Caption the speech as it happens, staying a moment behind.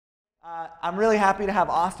I'm really happy to have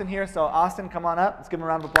Austin here. So Austin, come on up. Let's give him a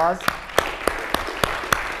round of applause.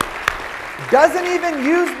 Doesn't even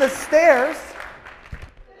use the stairs.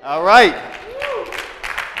 All right.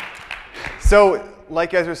 So,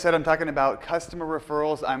 like Ezra said, I'm talking about customer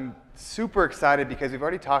referrals. I'm super excited because we've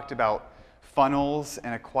already talked about funnels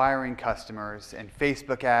and acquiring customers and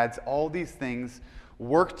Facebook ads. All these things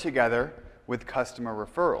work together with customer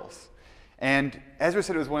referrals. And Ezra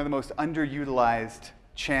said it was one of the most underutilized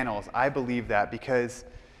channels. I believe that because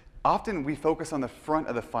often we focus on the front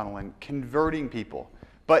of the funnel and converting people.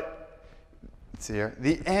 But let's see here,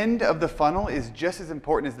 the end of the funnel is just as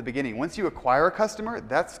important as the beginning. Once you acquire a customer,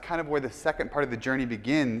 that's kind of where the second part of the journey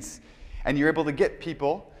begins, and you're able to get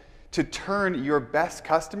people to turn your best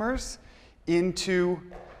customers into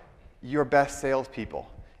your best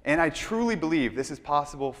salespeople. And I truly believe this is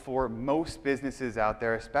possible for most businesses out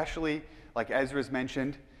there, especially like Ezra's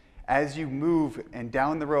mentioned. As you move and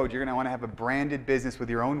down the road, you're going to want to have a branded business with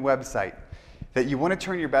your own website that you want to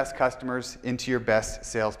turn your best customers into your best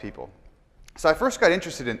salespeople. So I first got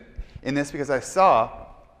interested in this because I saw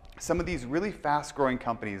some of these really fast-growing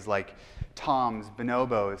companies like Tom's,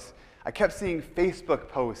 Bonobos. I kept seeing Facebook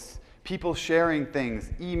posts, people sharing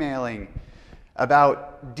things, emailing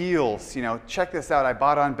about deals. You know, check this out, I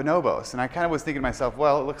bought on Bonobos. And I kind of was thinking to myself,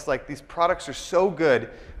 well, it looks like these products are so good,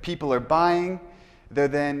 people are buying, they're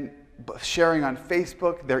then sharing on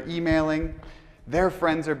Facebook, they're emailing, their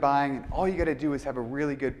friends are buying, and all you got to do is have a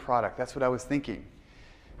really good product. That's what I was thinking.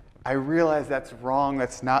 I realized that's wrong.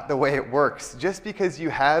 That's not the way it works. Just because you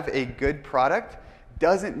have a good product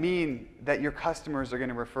doesn't mean that your customers are going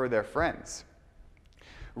to refer their friends.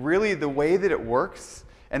 Really, the way that it works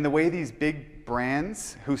and the way these big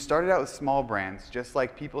brands, who started out with small brands, just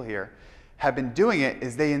like people here, have been doing it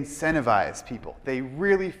is they incentivize people. They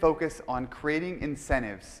really focus on creating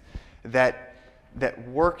incentives that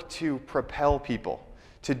work to propel people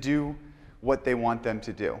to do what they want them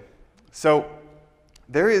to do. So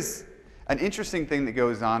there is an interesting thing that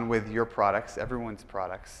goes on with your products, everyone's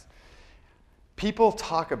products. People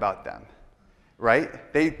talk about them, right?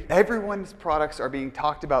 Everyone's products are being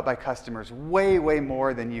talked about by customers way, way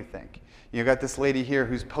more than you think. You got this lady here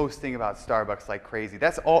who's posting about Starbucks like crazy.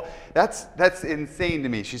 That's insane to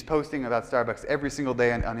me. She's posting about Starbucks every single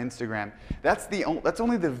day on Instagram. That's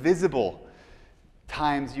only the visible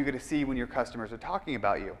times you get to see when your customers are talking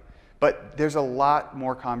about you. But there's a lot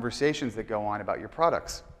more conversations that go on about your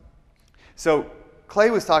products. So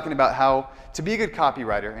Clay was talking about how to be a good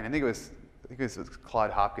copywriter, and I think it was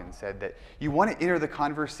Claude Hopkins said that you want to enter the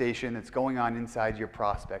conversation that's going on inside your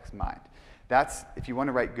prospect's mind. That's, if you want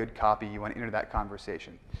to write good copy, you want to enter that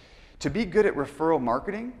conversation. To be good at referral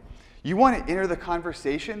marketing, you want to enter the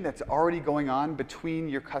conversation that's already going on between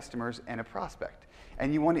your customers and a prospect.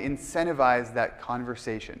 And you want to incentivize that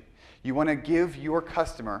conversation. You want to give your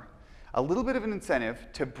customer a little bit of an incentive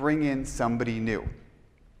to bring in somebody new.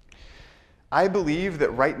 I believe that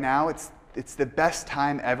right now it's the best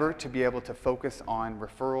time ever to be able to focus on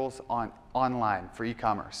referrals online for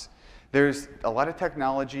e-commerce. There's a lot of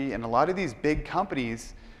technology, and a lot of these big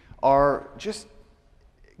companies are just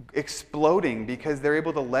exploding because they're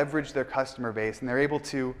able to leverage their customer base, and they're able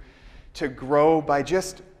to grow by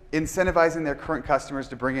just incentivizing their current customers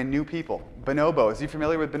to bring in new people. Bonobos, are you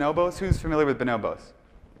familiar with Bonobos? Who's familiar with Bonobos?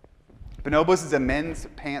 Bonobos is a men's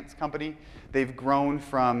pants company. They've grown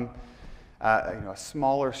from a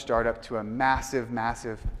smaller startup to a massive,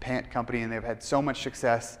 massive pant company, and they've had so much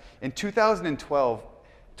success. In 2012,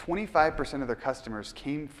 25% of their customers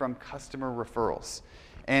came from customer referrals,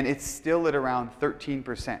 and it's still at around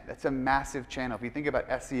 13%. That's a massive channel. If you think about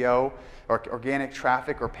SEO or organic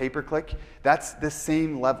traffic or pay-per-click, that's the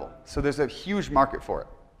same level. So there's a huge market for it.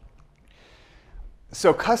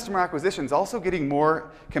 So customer acquisition is also getting more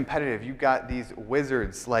competitive. You've got these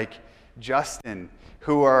wizards like Justin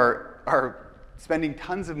who are spending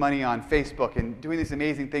tons of money on Facebook and doing these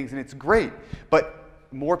amazing things, and it's great. But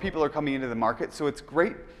more people are coming into the market, so it's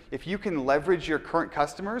great if you can leverage your current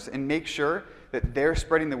customers and make sure that they're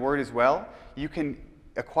spreading the word as well. You can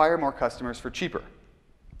acquire more customers for cheaper.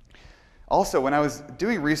 Also, when I was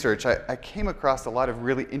doing research, I came across a lot of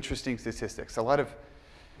really interesting statistics. A lot of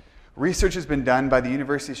research has been done by the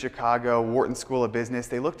University of Chicago, Wharton School of Business.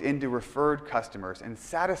 They looked into referred customers and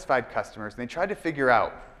satisfied customers, and they tried to figure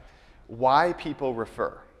out why people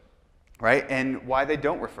refer, right, and why they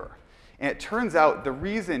don't refer. And it turns out the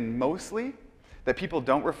reason mostly that people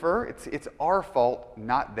don't refer, it's our fault,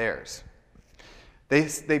 not theirs.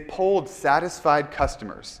 They polled satisfied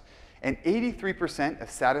customers, and 83% of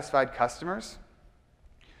satisfied customers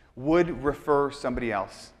would refer somebody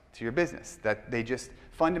else to your business. That they just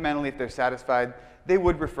fundamentally, if they're satisfied, they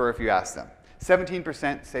would refer if you asked them.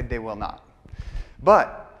 17% said they will not.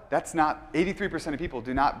 But that's not, 83% of people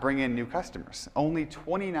do not bring in new customers. Only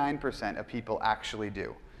 29% of people actually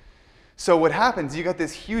do. So what happens, you got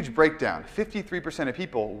this huge breakdown. 53% of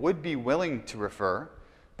people would be willing to refer,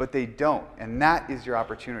 but they don't, and that is your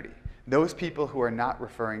opportunity. Those people who are not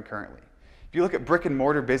referring currently. If you look at brick and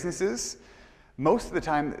mortar businesses, most of the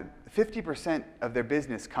time, 50% of their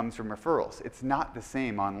business comes from referrals. It's not the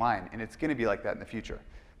same online, and it's going to be like that in the future.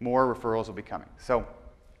 More referrals will be coming. So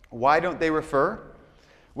why don't they refer?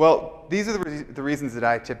 Well, these are the reasons that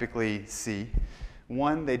I typically see.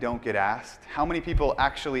 One, they don't get asked. How many people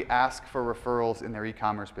actually ask for referrals in their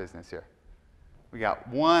e-commerce business here? We got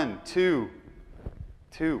 1, 2,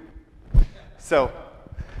 2. So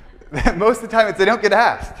most of the time it's they don't get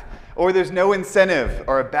asked, or there's no incentive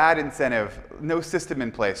or a bad incentive, no system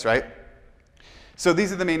in place, right? So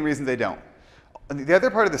these are the main reasons they don't. The other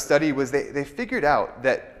part of the study was they figured out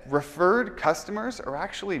that referred customers are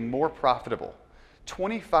actually more profitable,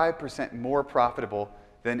 25% more profitable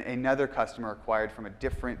than another customer acquired from a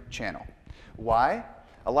different channel. Why?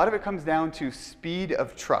 A lot of it comes down to speed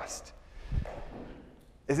of trust.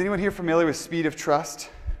 Is anyone here familiar with speed of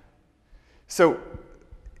trust? So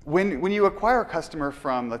when you acquire a customer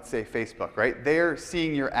from, let's say, Facebook, right? They're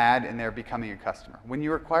seeing your ad and they're becoming a customer. When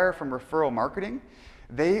you acquire from referral marketing,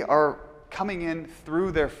 they are coming in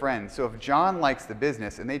through their friends. So if John likes the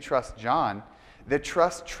business and they trust John, the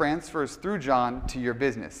trust transfers through John to your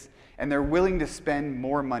business. And they're willing to spend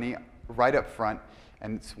more money right up front,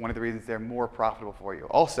 and it's one of the reasons they're more profitable for you.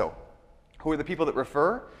 Also, who are the people that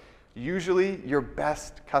refer? Usually your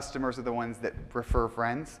best customers are the ones that refer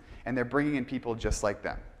friends, and they're bringing in people just like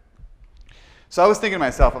them. So I was thinking to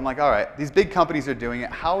myself, I'm like, all right, these big companies are doing it.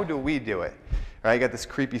 How do we do it? Right, I got this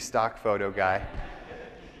creepy stock photo guy.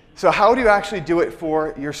 So how do you actually do it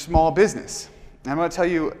for your small business? And I'm going to tell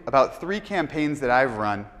you about 3 campaigns that I've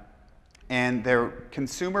run, and they're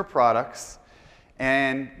consumer products,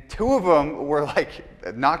 and 2 of them were like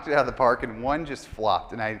knocked it out of the park, and 1 just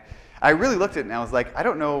flopped. And I really looked at it and I was like, I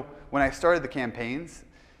don't know, when I started the campaigns,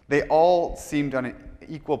 they all seemed on an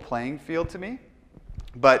equal playing field to me,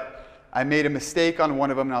 but I made a mistake on one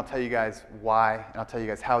of them, and I'll tell you guys why, and I'll tell you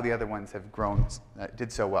guys how the other ones have grown, did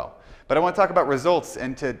so well. But I want to talk about results,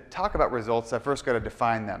 and to talk about results, I first got to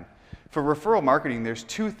define them. For referral marketing, there's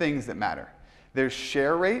 2 things that matter. There's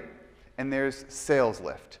share rate, and there's sales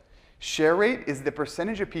lift. Share rate is the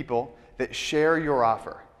percentage of people that share your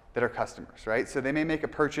offer that are customers, right? So they may make a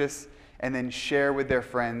purchase and then share with their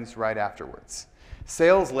friends right afterwards.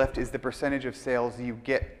 Sales lift is the percentage of sales you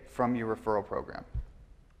get from your referral program.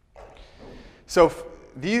 So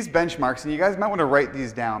these benchmarks, and you guys might want to write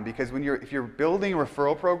these down, because if you're building a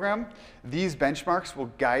referral program, these benchmarks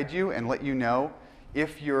will guide you and let you know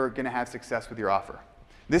if you're going to have success with your offer.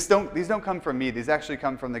 These don't come from me. These actually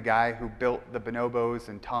come from the guy who built the Bonobos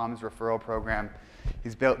and Tom's referral program.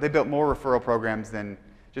 They built more referral programs than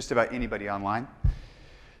just about anybody online.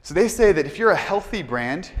 So they say that if you're a healthy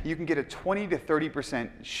brand, you can get a 20 to 30%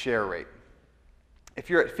 share rate. If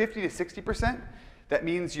you're at 50 to 60%, that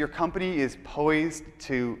means your company is poised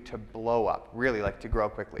to blow up, really, like to grow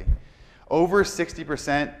quickly. Over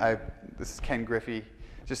 60%, this is Ken Griffey,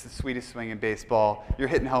 just the sweetest swing in baseball, you're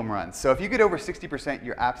hitting home runs. So if you get over 60%,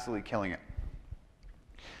 you're absolutely killing it.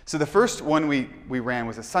 So the first one we ran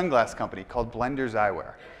was a sunglass company called Blenders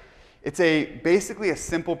Eyewear. It's basically a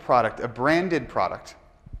simple product, a branded product.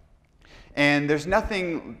 And there's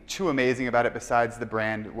nothing too amazing about it besides the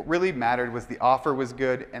brand. What really mattered was the offer was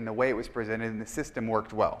good and the way it was presented, and the system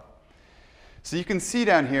worked well. So you can see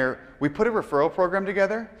down here, we put a referral program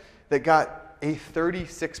together that got a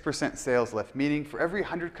 36% sales lift, meaning for every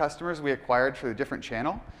 100 customers we acquired for a different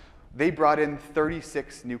channel, they brought in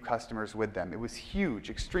 36 new customers with them. It was huge,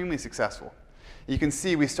 extremely successful. You can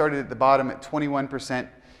see we started at the bottom at 21%,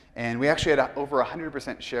 and we actually had over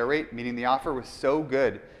 100% share rate, meaning the offer was so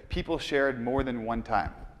good, people shared more than one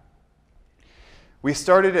time. We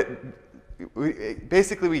started at,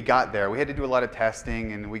 basically we got there. We had to do a lot of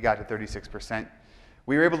testing, and we got to 36%.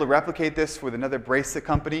 We were able to replicate this with another bracelet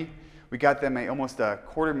company. We got them almost a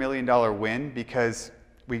 $250,000 win because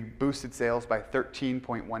we boosted sales by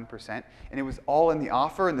 13.1%, and it was all in the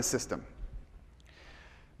offer and the system.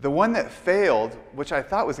 The one that failed, which I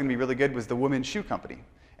thought was going to be really good, was the women's shoe company.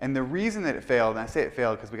 And the reason that it failed, and I say it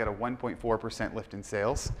failed because we got a 1.4% lift in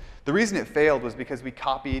sales. The reason it failed was because we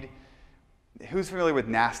copied, who's familiar with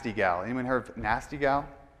Nasty Gal? Anyone heard of Nasty Gal?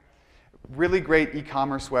 Really great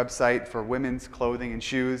e-commerce website for women's clothing and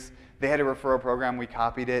shoes. They had a referral program, we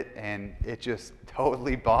copied it, and it just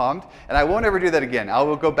totally bombed. And I won't ever do that again. I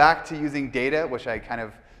will go back to using data, which I kind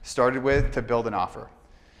of started with to build an offer.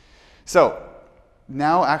 So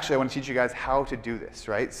now actually I want to teach you guys how to do this,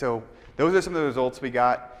 right? So those are some of the results we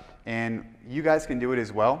got, and you guys can do it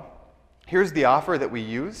as well. Here's the offer that we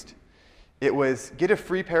used. It was get a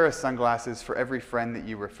free pair of sunglasses for every friend that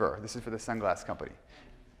you refer. This is for the sunglass company.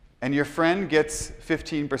 And your friend gets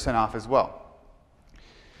 15% off as well.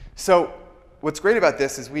 So what's great about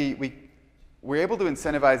this is we're able to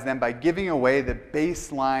incentivize them by giving away the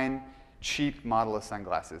baseline cheap model of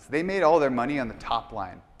sunglasses. They made all their money on the top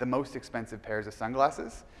line, the most expensive pairs of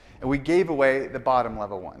sunglasses, and we gave away the bottom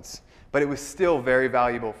level ones. But it was still very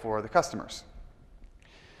valuable for the customers.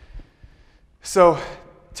 So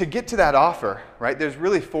to get to that offer, right, there's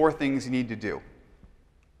really 4 things you need to do.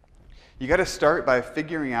 You got to start by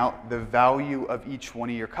figuring out the value of each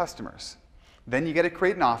one of your customers. Then you got to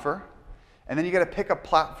create an offer, and then you got to pick a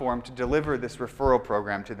platform to deliver this referral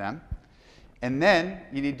program to them. And then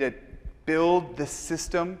you need to build the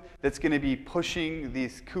system that's going to be pushing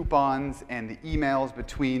these coupons and the emails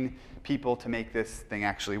between people to make this thing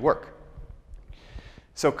actually work.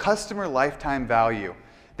 So customer lifetime value.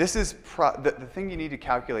 This is the thing you need to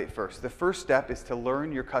calculate first. The first step is to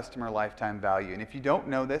learn your customer lifetime value. And if you don't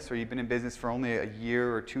know this, or you've been in business for only a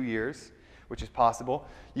year or 2 years, which is possible,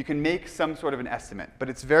 you can make some sort of an estimate. But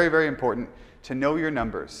it's very, very important to know your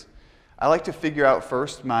numbers. I like to figure out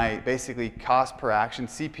first my basically cost per action,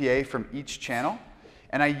 CPA, from each channel.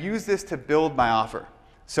 And I use this to build my offer.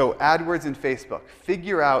 So AdWords and Facebook,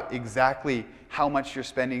 figure out exactly how much you're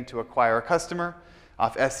spending to acquire a customer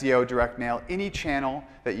off SEO, direct mail, any channel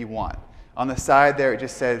that you want. On the side there, it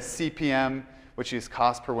just says CPM, which is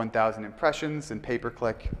cost per 1,000 impressions, and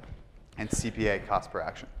pay-per-click, and CPA, cost per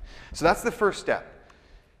action. So that's the first step.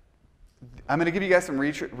 I'm going to give you guys some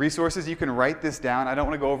resources. You can write this down. I don't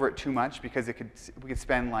want to go over it too much because we could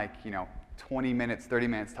spend 20 minutes, 30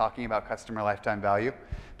 minutes talking about customer lifetime value.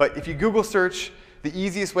 But if you Google search the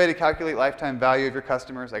easiest way to calculate lifetime value of your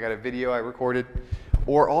customers, I got a video I recorded.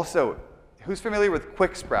 Or also, who's familiar with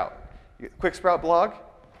QuickSprout? QuickSprout blog?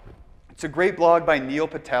 It's a great blog by Neil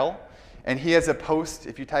Patel, and he has a post.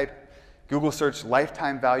 If you type Google search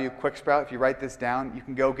lifetime value QuickSprout, if you write this down, you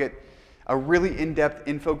can go get a really in-depth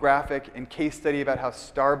infographic and case study about how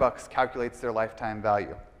Starbucks calculates their lifetime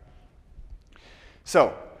value.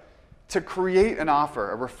 So, to create an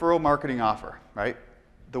offer, a referral marketing offer, right?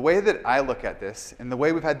 The way that I look at this, and the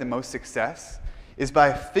way we've had the most success, is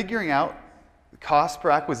by figuring out cost per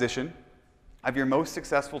acquisition of your most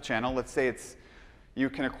successful channel. Let's say you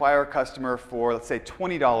can acquire a customer for, let's say,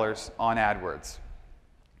 $20 on AdWords.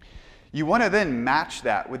 You want to then match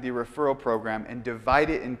that with your referral program and divide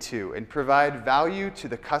it in 2 and provide value to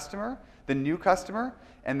the customer, the new customer,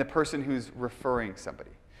 and the person who's referring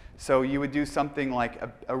somebody. So you would do something like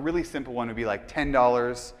a really simple one would be like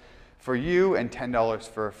 $10 for you and $10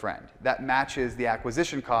 for a friend. That matches the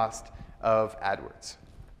acquisition cost of AdWords.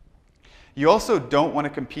 You also don't want to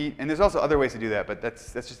compete, and there's also other ways to do that, but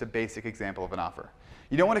that's just a basic example of an offer.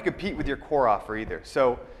 You don't want to compete with your core offer either.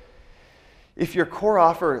 So if your core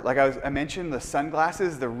offer, like I mentioned, the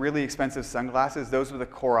sunglasses, the really expensive sunglasses, those were the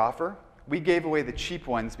core offer. We gave away the cheap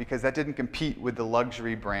ones because that didn't compete with the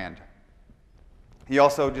luxury brand. You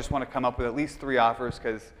also just want to come up with at least 3 offers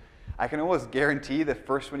because I can almost guarantee the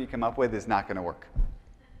first one you come up with is not going to work.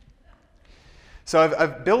 So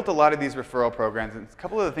I've built a lot of these referral programs, and a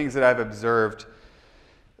couple of the things that I've observed.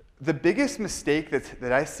 The biggest mistake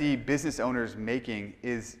that I see business owners making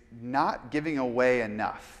is not giving away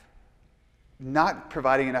enough, not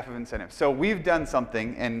providing enough of incentive. So we've done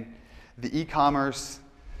something, and the e-commerce,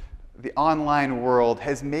 the online world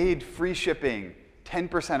has made free shipping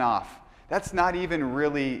 10% off. That's not even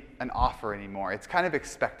really an offer anymore. It's kind of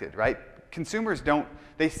expected, right? Consumers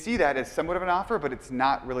they see that as somewhat of an offer, but it's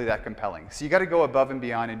not really that compelling. So you got to go above and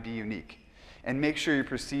beyond and be unique and make sure your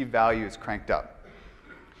perceived value is cranked up.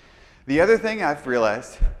 The other thing I've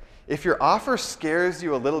realized, if your offer scares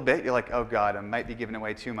you a little bit, you're like, oh God, I might be giving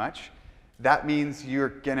away too much. That means you're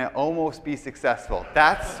going to almost be successful.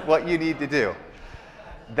 That's what you need to do.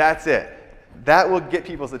 That's it. That will get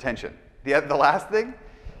people's attention. The last thing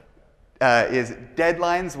is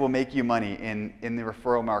deadlines will make you money in the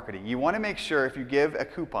referral marketing. You want to make sure if you give a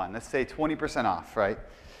coupon, let's say 20% off, right,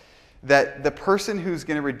 that the person who's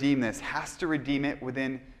going to redeem this has to redeem it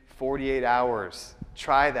within 48 hours.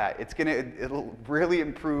 Try that. It'll really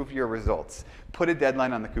improve your results. Put a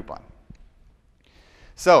deadline on the coupon.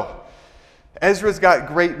 So, Ezra's got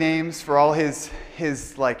great names for all his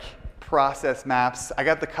like process maps. I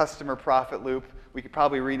got the customer profit loop. We could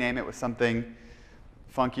probably rename it with something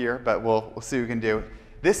funkier, but we'll see what we can do.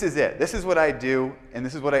 This is it. This is what I do, and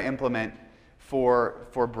this is what I implement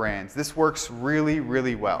for brands. This works really,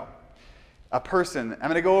 really well. A person, I'm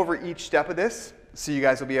going to go over each step of this so you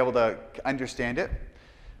guys will be able to understand it.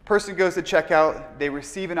 Person goes to checkout, they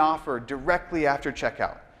receive an offer directly after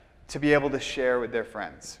checkout to be able to share with their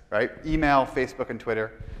friends, right? Email, Facebook, and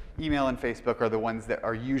Twitter. Email and Facebook are the ones that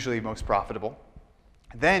are usually most profitable.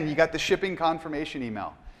 Then you got the shipping confirmation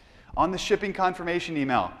email. On the shipping confirmation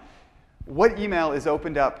email, what email is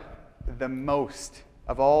opened up the most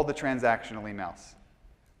of all the transactional emails?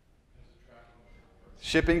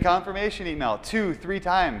 Shipping confirmation email, 2, 3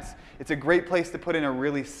 times. It's a great place to put in a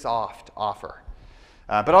really soft offer.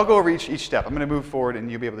 But I'll go over each step. I'm going to move forward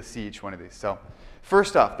and you'll be able to see each one of these. So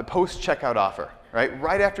first off, the post-checkout offer, right?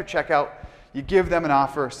 Right after checkout, you give them an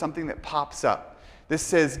offer, something that pops up. This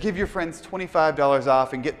says, give your friends $25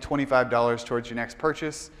 off and get $25 towards your next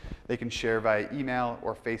purchase. They can share via email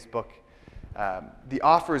or Facebook. The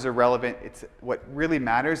offers are relevant. What really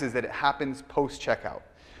matters is that it happens post-checkout.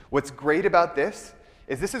 What's great about this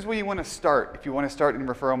is where you want to start. If you want to start in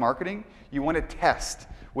referral marketing, you want to test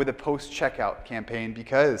with a post-checkout campaign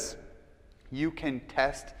because you can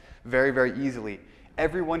test very, very easily.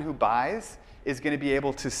 Everyone who buys is going to be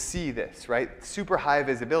able to see this, right? Super high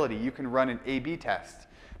visibility. You can run an A/B test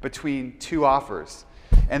between 2 offers.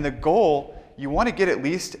 And the goal, you want to get at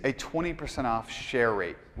least a 20% off share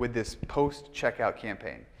rate with this post-checkout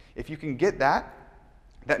campaign. If you can get that,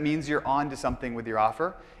 that means you're on to something with your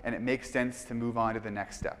offer, and it makes sense to move on to the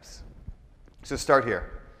next steps. So start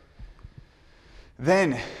here.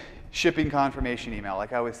 Then, shipping confirmation email.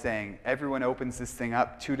 Like I was saying, everyone opens this thing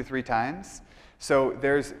up 2 to 3 times. So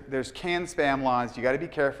there's canned spam laws. You got to be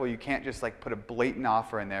careful. You can't just like put a blatant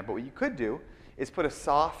offer in there. But what you could do is put a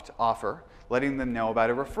soft offer, letting them know about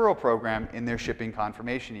a referral program in their shipping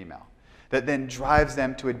confirmation email. That then drives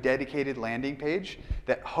them to a dedicated landing page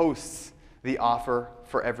that hosts the offer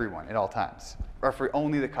for everyone at all times, or for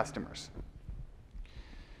only the customers.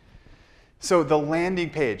 So the landing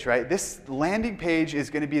page, right? This landing page is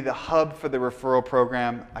going to be the hub for the referral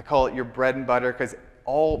program. I call it your bread and butter because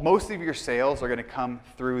most of your sales are going to come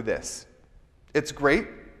through this. It's great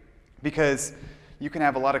because you can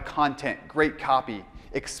have a lot of content, great copy,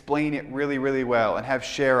 explain it really, really well, and have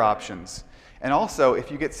share options. And also, if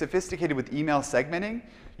you get sophisticated with email segmenting,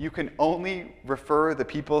 you can only refer the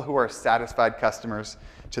people who are satisfied customers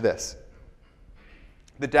to this.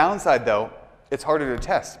 The downside, though, it's harder to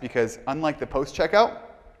test because unlike the post-checkout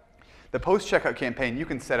campaign you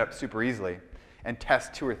can set up super easily and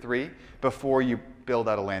test 2 or 3 before you build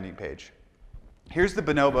out a landing page. Here's the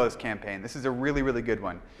Bonobos campaign. This is a really, really good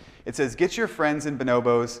one. It says, get your friends in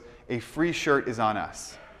Bonobos, a free shirt is on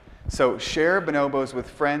us. So share Bonobos with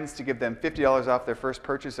friends to give them $50 off their first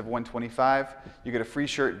purchase of $125. You get a free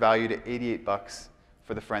shirt valued at $88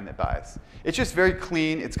 for the friend that buys. It's just very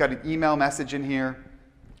clean. It's got an email message in here.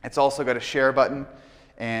 It's also got a share button,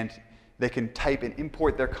 and they can type and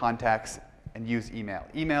import their contacts and use email.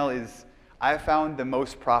 Email is, I've found, the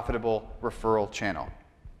most profitable referral channel.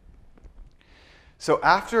 So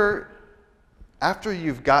after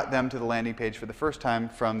you've got them to the landing page for the first time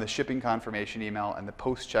from the shipping confirmation email and the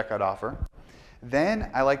post-checkout offer, then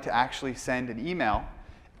I like to actually send an email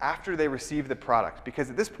after they receive the product, because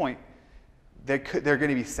at this point, they're going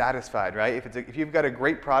to be satisfied, right? If you've got a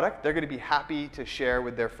great product, they're going to be happy to share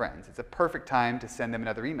with their friends. It's a perfect time to send them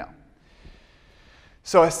another email.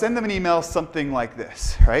 So I send them an email something like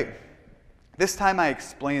this, right? This time I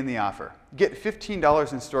explain the offer. Get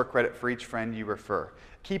 $15 in store credit for each friend you refer.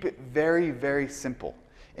 Keep it very, very simple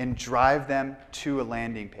and drive them to a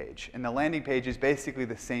landing page. And the landing page is basically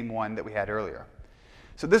the same one that we had earlier.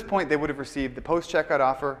 So at this point, they would have received the post-checkout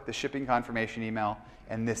offer, the shipping confirmation email,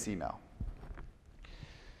 and this email.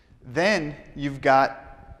 Then you've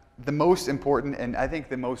got the most important and I think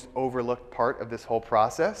the most overlooked part of this whole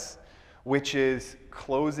process, which is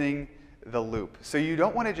closing the loop. So you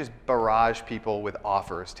don't want to just barrage people with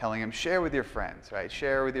offers, telling them share with your friends, right?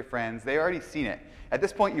 Share with your friends. They've already seen it. At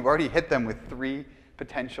this point, you've already hit them with 3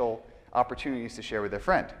 potential opportunities to share with their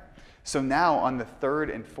friend. So now on the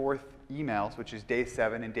 3rd and 4th emails, which is day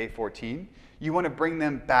 7 and day 14, you want to bring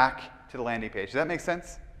them back to the landing page. Does that make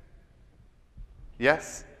sense?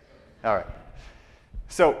 Yes? All right.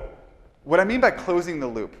 So what I mean by closing the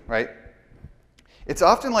loop, right? It's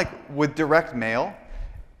often like with direct mail,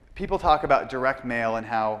 people talk about direct mail and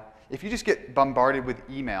how if you just get bombarded with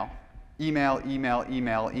email,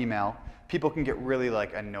 people can get really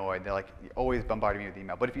like annoyed. They're like always bombarding me with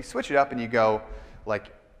email. But if you switch it up and you go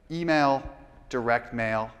like email, direct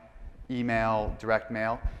mail,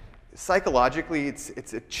 psychologically,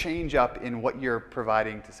 it's a change up in what you're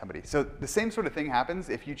providing to somebody. So the same sort of thing happens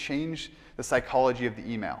if you change the psychology of the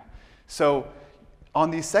email. So On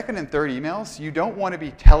these second and third emails, you don't want to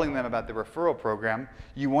be telling them about the referral program.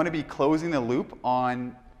 You want to be closing the loop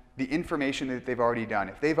on the information that they've already done.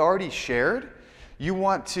 If they've already shared, you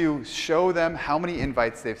want to show them how many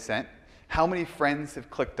invites they've sent, how many friends have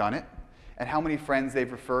clicked on it, and how many friends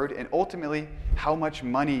they've referred, and ultimately how much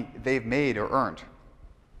money they've made or earned.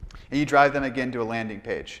 And you drive them again to a landing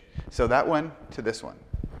page. So that one to this one.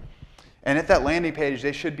 And at that landing page,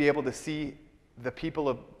 they should be able to see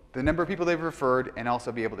the number of people they've referred and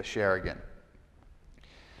also be able to share again.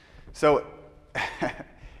 So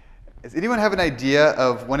does anyone have an idea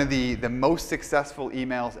of one of the most successful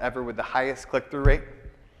emails ever with the highest click-through rate?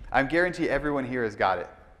 I guarantee everyone here has got it.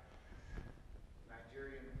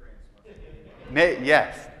 Nigerian prince.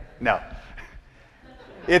 Yes. No.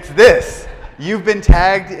 It's this. You've been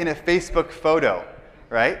tagged in a Facebook photo,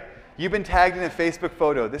 right? You've been tagged in a Facebook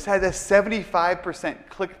photo. This has a 75%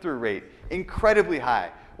 click-through rate, incredibly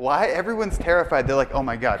high. Why? Everyone's terrified. They're like, oh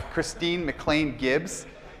my God, Christine McLean Gibbs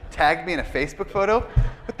tagged me in a Facebook photo?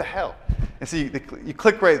 What the hell? And so you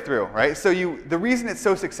click right through, right? So the reason it's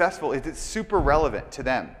so successful is it's super relevant to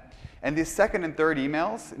them. And these second and third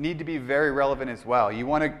emails need to be very relevant as well. You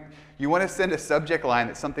want to send a subject line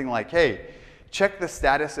that's something like, hey, check the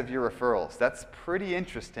status of your referrals. That's pretty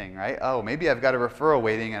interesting, right? Oh, maybe I've got a referral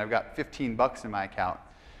waiting and I've got $15 in my account.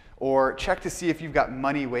 Or check to see if you've got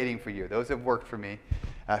money waiting for you. Those have worked for me.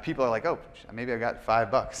 People are like, oh, maybe I've got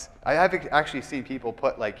 $5. I've actually seen people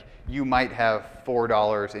put like, you might have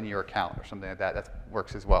 $4 in your account or something like that. That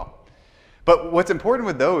works as well. But what's important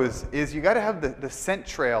with those is you got to have the scent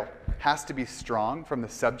trail has to be strong from the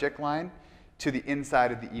subject line to the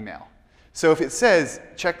inside of the email. So if it says,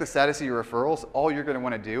 check the status of your referrals, all you're going to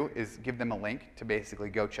want to do is give them a link to basically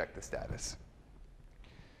go check the status.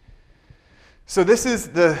 So this is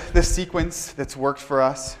the sequence that's worked for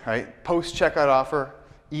us, right? Post-checkout offer,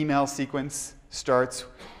 email sequence starts.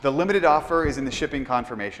 The limited offer is in the shipping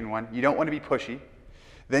confirmation one. You don't want to be pushy.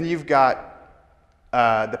 Then you've got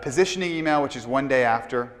the positioning email, which is 1 day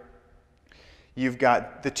after. You've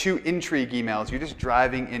got the 2 intrigue emails. You're just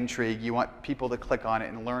driving intrigue. You want people to click on it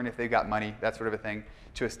and learn if they've got money, that sort of a thing,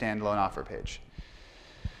 to a standalone offer page.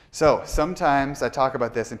 So sometimes I talk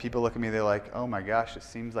about this and people look at me, they're like, oh my gosh, this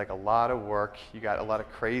seems like a lot of work. You got a lot of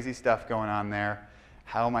crazy stuff going on there.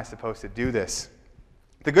 How am I supposed to do this?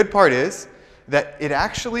 The good part is that it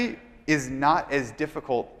actually is not as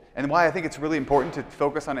difficult, and why I think it's really important to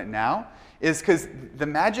focus on it now is because the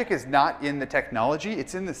magic is not in the technology,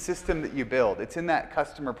 it's in the system that you build. It's in that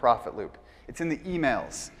customer profit loop. It's in the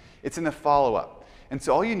emails. It's in the follow-up. And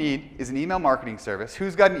so all you need is an email marketing service.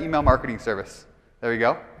 Who's got an email marketing service? There we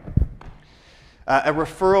go. A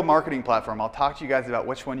referral marketing platform. I'll talk to you guys about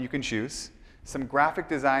which one you can choose. Some graphic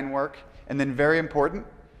design work, and then very important,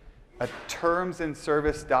 a terms and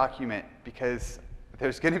service document, because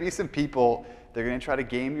there's going to be some people, they're going to try to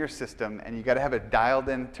game your system, and you got to have a dialed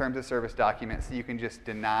in terms of service document so you can just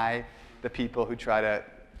deny the people who try to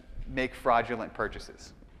make fraudulent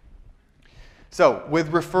purchases. So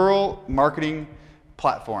with referral marketing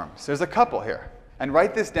platforms, there's a couple here. And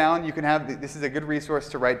write this down. You can have, this is a good resource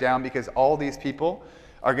to write down because all these people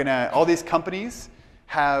are all these companies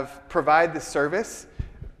provide the service,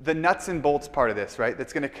 the nuts and bolts part of this, right?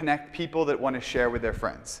 That's going to connect people that want to share with their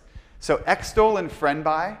friends. So Xstol and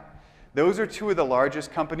FriendBuy, those are 2 of the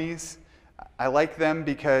largest companies. I like them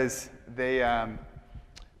because they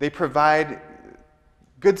provide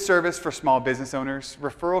good service for small business owners.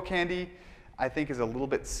 Referral Candy, I think, is a little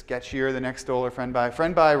bit sketchier than Xstol or FriendBuy.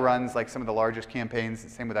 FriendBuy runs like some of the largest campaigns.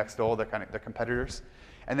 Same with Xstol, they're competitors.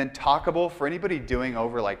 And then Talkable, for anybody doing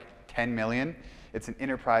over like 10 million, it's an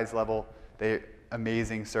enterprise level.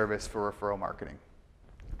 Amazing service for referral marketing.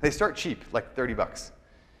 They start cheap, like $30.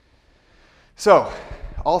 So,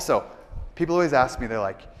 also, people always ask me, they're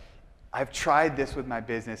like, I've tried this with my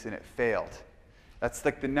business and it failed. That's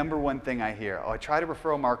like the #1 thing I hear. Oh, I tried a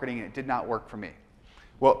referral marketing and it did not work for me.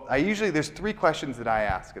 Well, there's 3 questions that I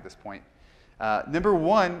ask at this point.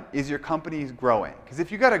 #1, is your company growing? Because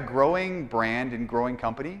if you've got a growing brand and growing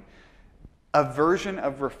company, a version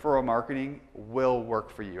of referral marketing will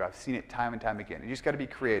work for you. I've seen it time and time again. You just got to be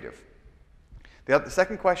creative. The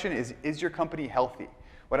second question is your company healthy?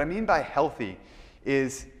 What I mean by healthy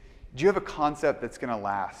is, do you have a concept that's going to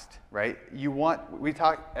last, right?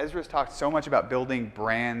 Ezra's talked so much about building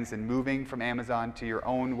brands and moving from Amazon to your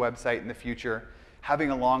own website in the future,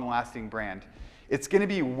 having a long-lasting brand. It's going to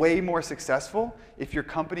be way more successful if your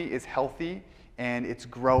company is healthy and it's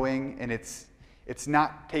growing and it's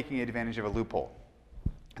not taking advantage of a loophole.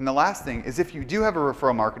 And the last thing is, if you do have a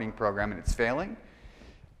referral marketing program and it's failing,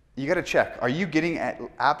 you got to check, are you getting at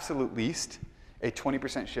absolute least a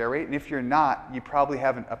 20% share rate. And if you're not, you probably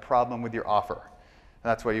have a problem with your offer.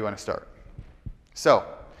 That's where you want to start. So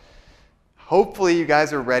hopefully you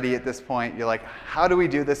guys are ready at this point. You're like, how do we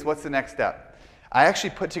do this? What's the next step? I actually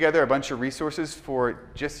put together a bunch of resources for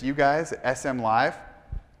just you guys at SM Live.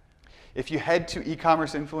 If you head to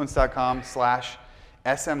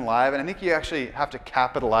ecommerceinfluence.com/SM Live, and I think you actually have to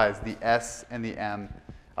capitalize the S and the M.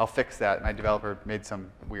 I'll fix that. My developer made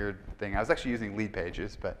some weird thing. I was actually using lead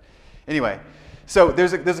pages, but anyway. So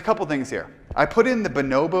there's a couple things here. I put in the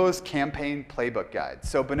Bonobos campaign playbook guide.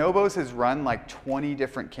 So Bonobos has run like 20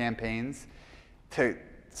 different campaigns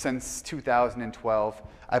since 2012.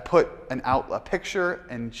 I put a picture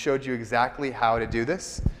and showed you exactly how to do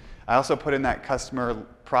this. I also put in that customer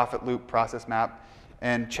profit loop process map.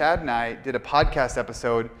 And Chad and I did a podcast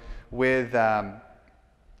episode with the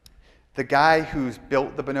guy who's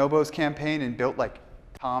built the Bonobos campaign and built like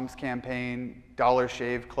Tom's campaign, Dollar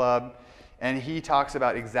Shave Club. And he talks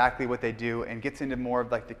about exactly what they do and gets into more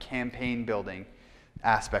of like the campaign building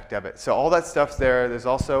aspect of it. So all that stuff's there. There's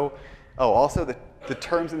also, the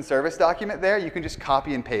terms and service document there. You can just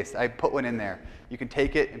copy and paste. I put one in there. You can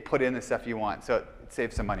take it and put in the stuff you want. So it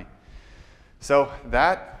saves some money. So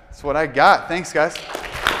that's what I got. Thanks, guys.